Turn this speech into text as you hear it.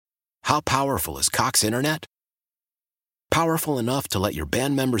How powerful is Cox Internet? Powerful enough to let your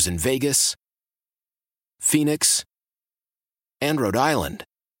band members in Vegas, Phoenix, and Rhode Island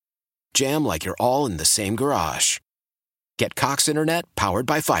jam like you're all in the same garage. Get Cox Internet powered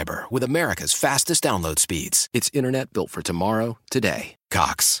by fiber with America's fastest download speeds. It's internet built for tomorrow, today.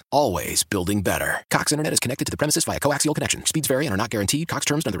 Cox, always building better. Cox Internet is connected to the premises via coaxial connection. Speeds vary and are not guaranteed. Cox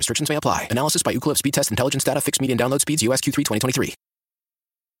terms and other restrictions may apply. Analysis by Ookla Speed Test Intelligence Data. Fixed median download speeds. US Q3 2023.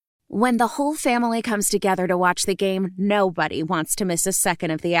 When the whole family comes together to watch the game, nobody wants to miss a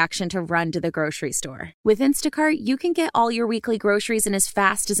second of the action to run to the grocery store. With Instacart, you can get all your weekly groceries in as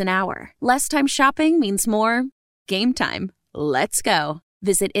fast as an hour. Less time shopping means more game time. Let's go.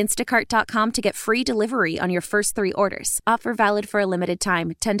 Visit instacart.com to get free delivery on your first 3 orders. Offer valid for a limited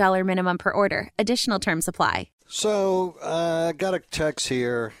time. $10 minimum per order. Additional terms apply. So I got a text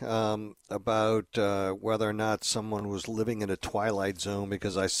here about whether or not someone was living in a twilight zone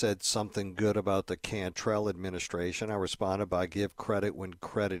because I said something good about the Cantrell administration. I responded by give credit when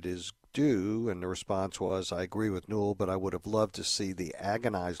credit is due, and the response was, I agree with Newell, but I would have loved to see the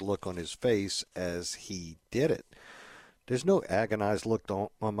agonized look on his face as he did it. There's no agonized look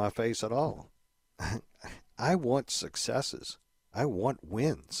on my face at all. I want successes. I want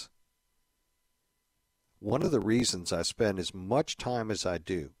wins. One of the reasons I spend as much time as I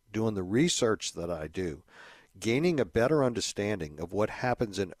do doing the research that I do, gaining a better understanding of what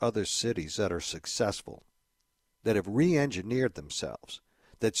happens in other cities that are successful, that have re-engineered themselves,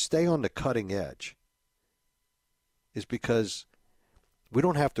 that stay on the cutting edge, is because we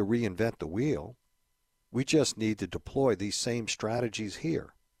don't have to reinvent the wheel. We just need to deploy these same strategies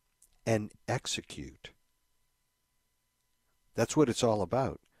here and execute. That's what it's all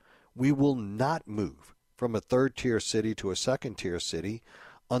about. We will not move from a third-tier city to a second-tier city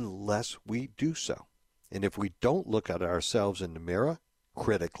unless we do so. And if we don't look at ourselves in the mirror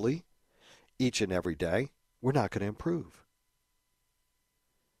critically each and every day, we're not going to improve.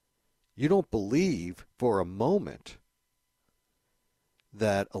 You don't believe for a moment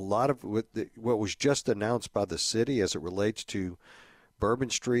that a lot of what was just announced by the city as it relates to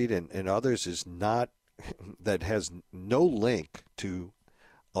Bourbon Street and others is not, that has no link to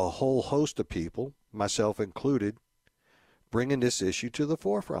a whole host of people, myself included, bringing this issue to the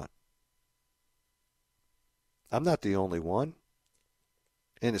forefront. I'm not the only one,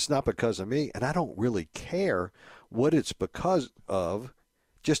 and it's not because of me, and I don't really care what it's because of,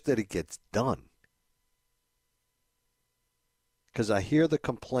 just that it gets done. Because I hear the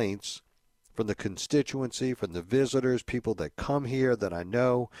complaints from the constituency, from the visitors, people that come here that I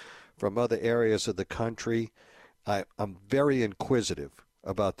know from other areas of the country. I'm very inquisitive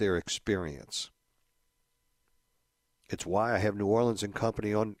about their experience. It's why I have New Orleans and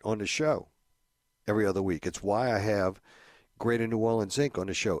Company on the show every other week. It's why I have Greater New Orleans Inc. on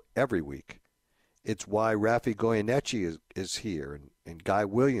the show every week. It's why Rafi Goyeneche is here, and Guy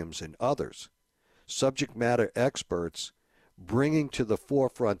Williams and others. Subject matter experts bringing to the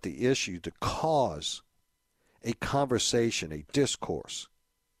forefront the issue to cause a conversation, a discourse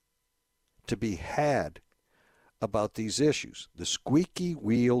to be had about these issues. The squeaky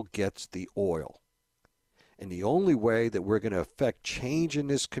wheel gets the oil. And the only way that we're going to affect change in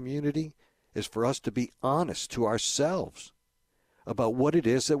this community is for us to be honest to ourselves about what it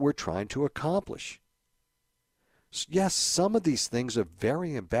is that we're trying to accomplish. Yes, some of these things are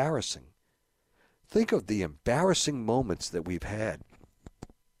very embarrassing. Think of the embarrassing moments that we've had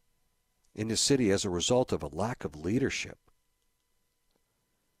in the city as a result of a lack of leadership.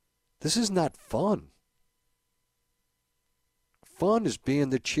 This is not fun. Fun is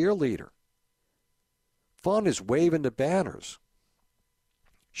being the cheerleader. Fun is waving the banners,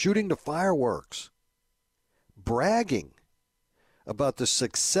 shooting the fireworks, bragging about the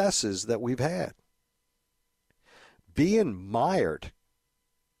successes that we've had. Being mired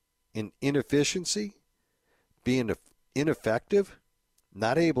in inefficiency, being ineffective,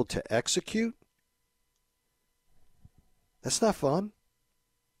 not able to execute, that's not fun.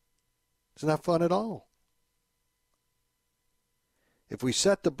 It's not fun at all. If we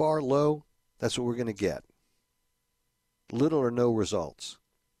set the bar low, that's what we're going to get. Little or no results.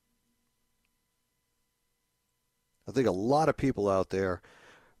 I think a lot of people out there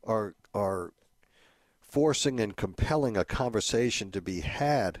are forcing and compelling a conversation to be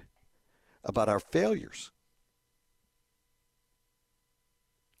had about our failures.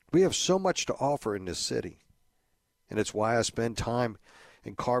 We have so much to offer in this city, and it's why I spend time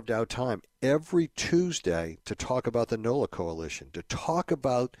and carved out time every Tuesday to talk about the NOLA Coalition, to talk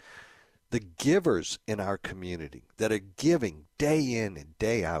about the givers in our community that are giving day in and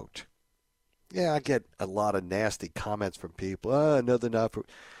day out. Yeah, I get a lot of nasty comments from people. Another not.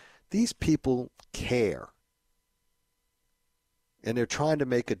 These people care. And they're trying to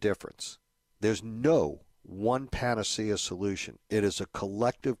make a difference. There's no one panacea solution. It is a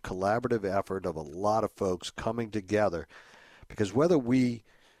collective, collaborative effort of a lot of folks coming together. Because whether we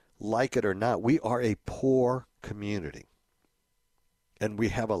like it or not, we are a poor community. And we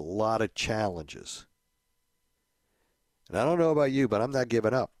have a lot of challenges. And I don't know about you, but I'm not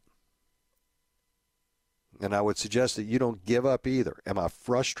giving up. And I would suggest that you don't give up either. Am I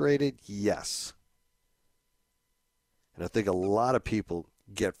frustrated? Yes. And I think a lot of people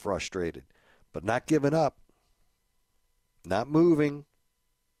get frustrated, but not giving up, not moving.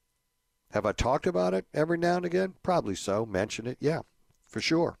 Have I talked about it every now and again? Probably so. Mention it. Yeah, for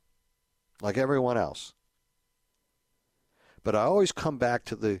sure. Like everyone else. But I always come back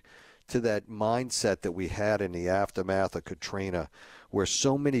to that mindset that we had in the aftermath of Katrina, where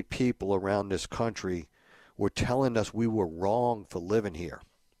so many people around this country were telling us we were wrong for living here,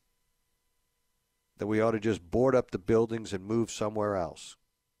 that we ought to just board up the buildings and move somewhere else.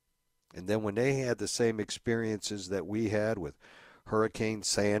 And then when they had the same experiences that we had with Hurricane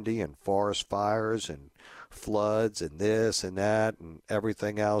Sandy and forest fires and floods and this and that and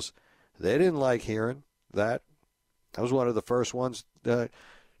everything else, they didn't like hearing that. I was one of the first ones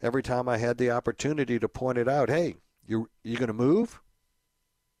every time I had the opportunity to point it out. Hey, you going to move?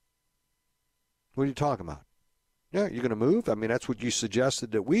 What are you talking about? Yeah, you're going to move? I mean, that's what you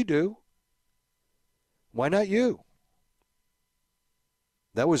suggested that we do. Why not you?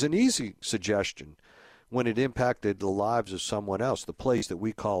 That was an easy suggestion when it impacted the lives of someone else, the place that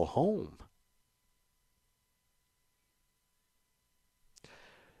we call home.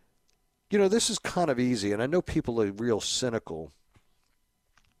 You know, this is kind of easy, and I know people are real cynical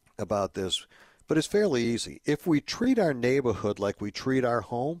about this, but it's fairly easy. If we treat our neighborhood like we treat our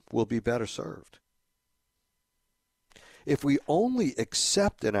home, we'll be better served. If we only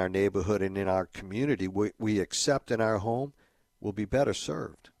accept in our neighborhood and in our community what we accept in our home, we'll be better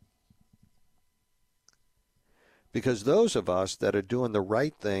served. Because those of us that are doing the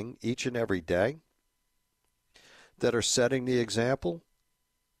right thing each and every day, that are setting the example,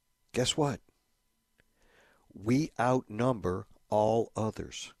 guess what? We outnumber all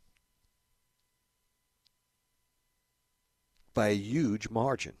others by a huge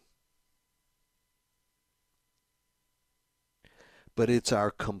margin. But it's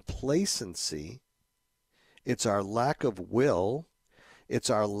our complacency, it's our lack of will, it's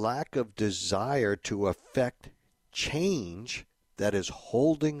our lack of desire to affect change that is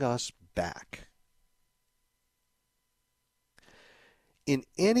holding us back. In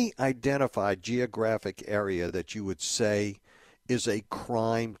any identified geographic area that you would say is a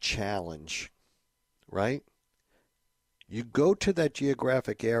crime challenge, right? You go to that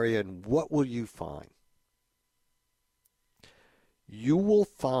geographic area and what will you find? You will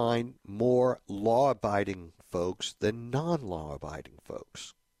find more law-abiding folks than non-law-abiding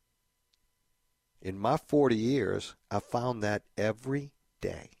folks. In my 40 years, I found that every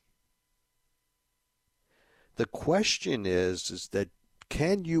day. The question is that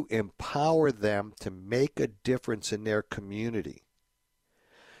can you empower them to make a difference in their community?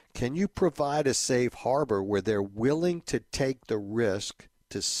 Can you provide a safe harbor where they're willing to take the risk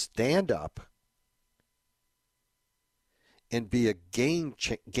to stand up and be a game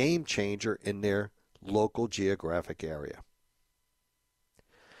changer in their local geographic area?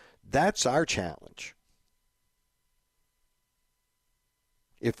 That's our challenge.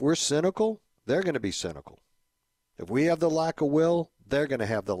 If we're cynical, they're going to be cynical. If we have the lack of will, they're going to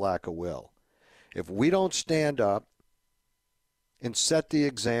have the lack of will. If we don't stand up and set the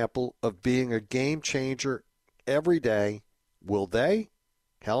example of being a game changer every day, will they?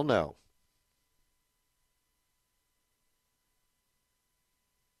 Hell no.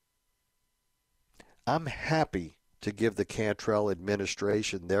 I'm happy to give the Cantrell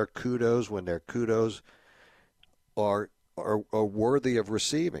administration their kudos when their kudos are worthy of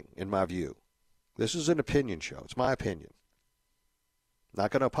receiving, in my view. This is an opinion show. It's my opinion.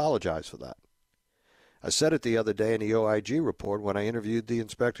 Not going to apologize for that. I said it the other day in the OIG report when I interviewed the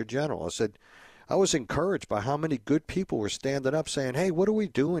Inspector General. I said I was encouraged by how many good people were standing up saying, hey, what are we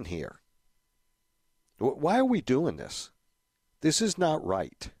doing here? Why are we doing this? This is not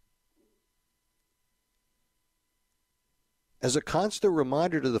right. As a constant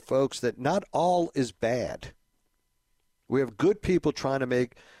reminder to the folks that not all is bad. We have good people trying to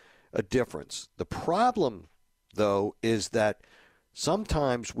make a difference. The problem, though, is that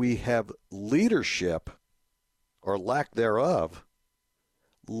sometimes we have leadership, or lack thereof,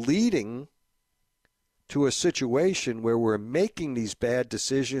 leading to a situation where we're making these bad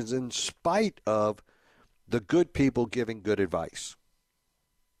decisions in spite of the good people giving good advice.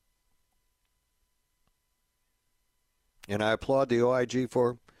 And I applaud the OIG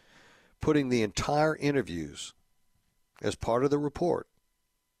for putting the entire interviews as part of the report.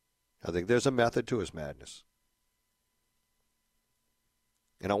 I think there's a method to his madness.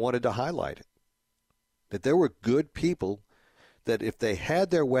 And I wanted to highlight it. That there were good people that if they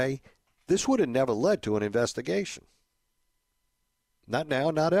had their way, this would have never led to an investigation. Not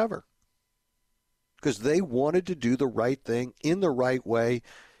now, not ever. Because they wanted to do the right thing in the right way,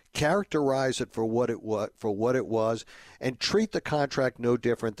 characterize it for what it was, and treat the contract no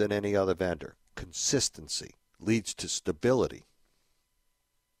different than any other vendor. Consistency leads to stability.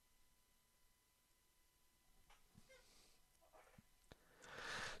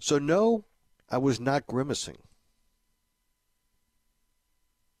 So no, I was not grimacing.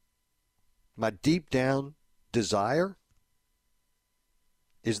 My deep down desire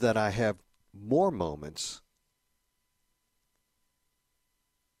is that I have more moments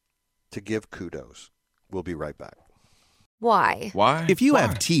to give kudos. We'll be right back. Why? Why? If you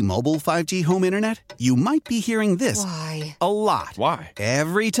have T-Mobile 5G home internet, you might be hearing this Why? a lot. Why?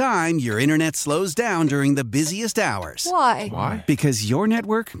 Every time your internet slows down during the busiest hours. Why? Why? Because your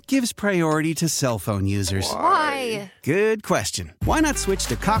network gives priority to cell phone users. Why? Good question. Why not switch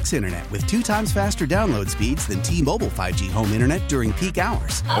to Cox Internet with 2 times faster download speeds than T-Mobile 5G home internet during peak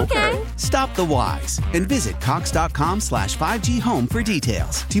hours? Okay. Stop the whys and visit cox.com/5G home for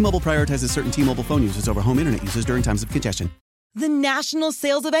details. T-Mobile prioritizes certain T-Mobile phone users over home internet users during times of congestion. The national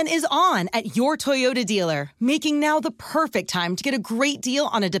sales event is on at your Toyota dealer, making now the perfect time to get a great deal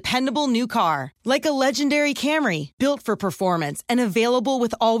on a dependable new car. Like a legendary Camry, built for performance and available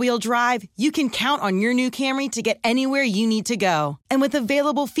with all-wheel drive, you can count on your new Camry to get anywhere you need to go. And with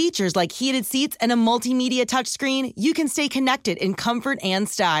available features like heated seats and a multimedia touchscreen, you can stay connected in comfort and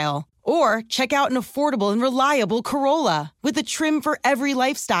style. Or check out an affordable and reliable Corolla with a trim for every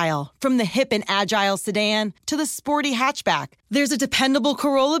lifestyle. From the hip and agile sedan to the sporty hatchback, there's a dependable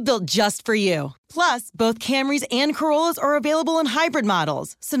Corolla built just for you. Plus, both Camrys and Corollas are available in hybrid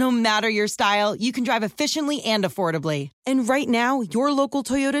models. So no matter your style, you can drive efficiently and affordably. And right now, your local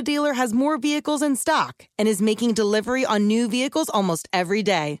Toyota dealer has more vehicles in stock and is making delivery on new vehicles almost every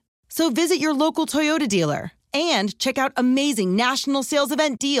day. So visit your local Toyota dealer. And check out amazing national sales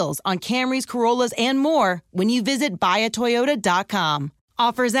event deals on Camrys, Corollas, and more when you visit buyatoyota.com.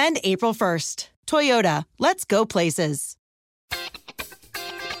 Offers end April 1st. Toyota, let's go places.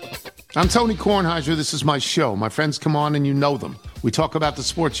 I'm Tony Kornheiser. This is my show. My friends come on and you know them. We talk about the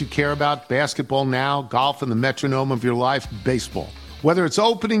sports you care about, basketball now, golf, and the metronome of your life, baseball. Whether it's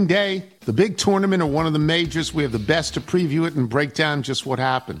opening day, the big tournament, or one of the majors, we have the best to preview it and break down just what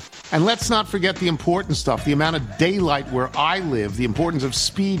happened. And let's not forget the important stuff, the amount of daylight where I live, the importance of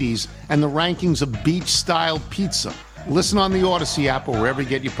speedies, and the rankings of beach-style pizza. Listen on the Odyssey app or wherever you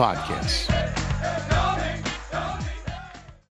get your podcasts.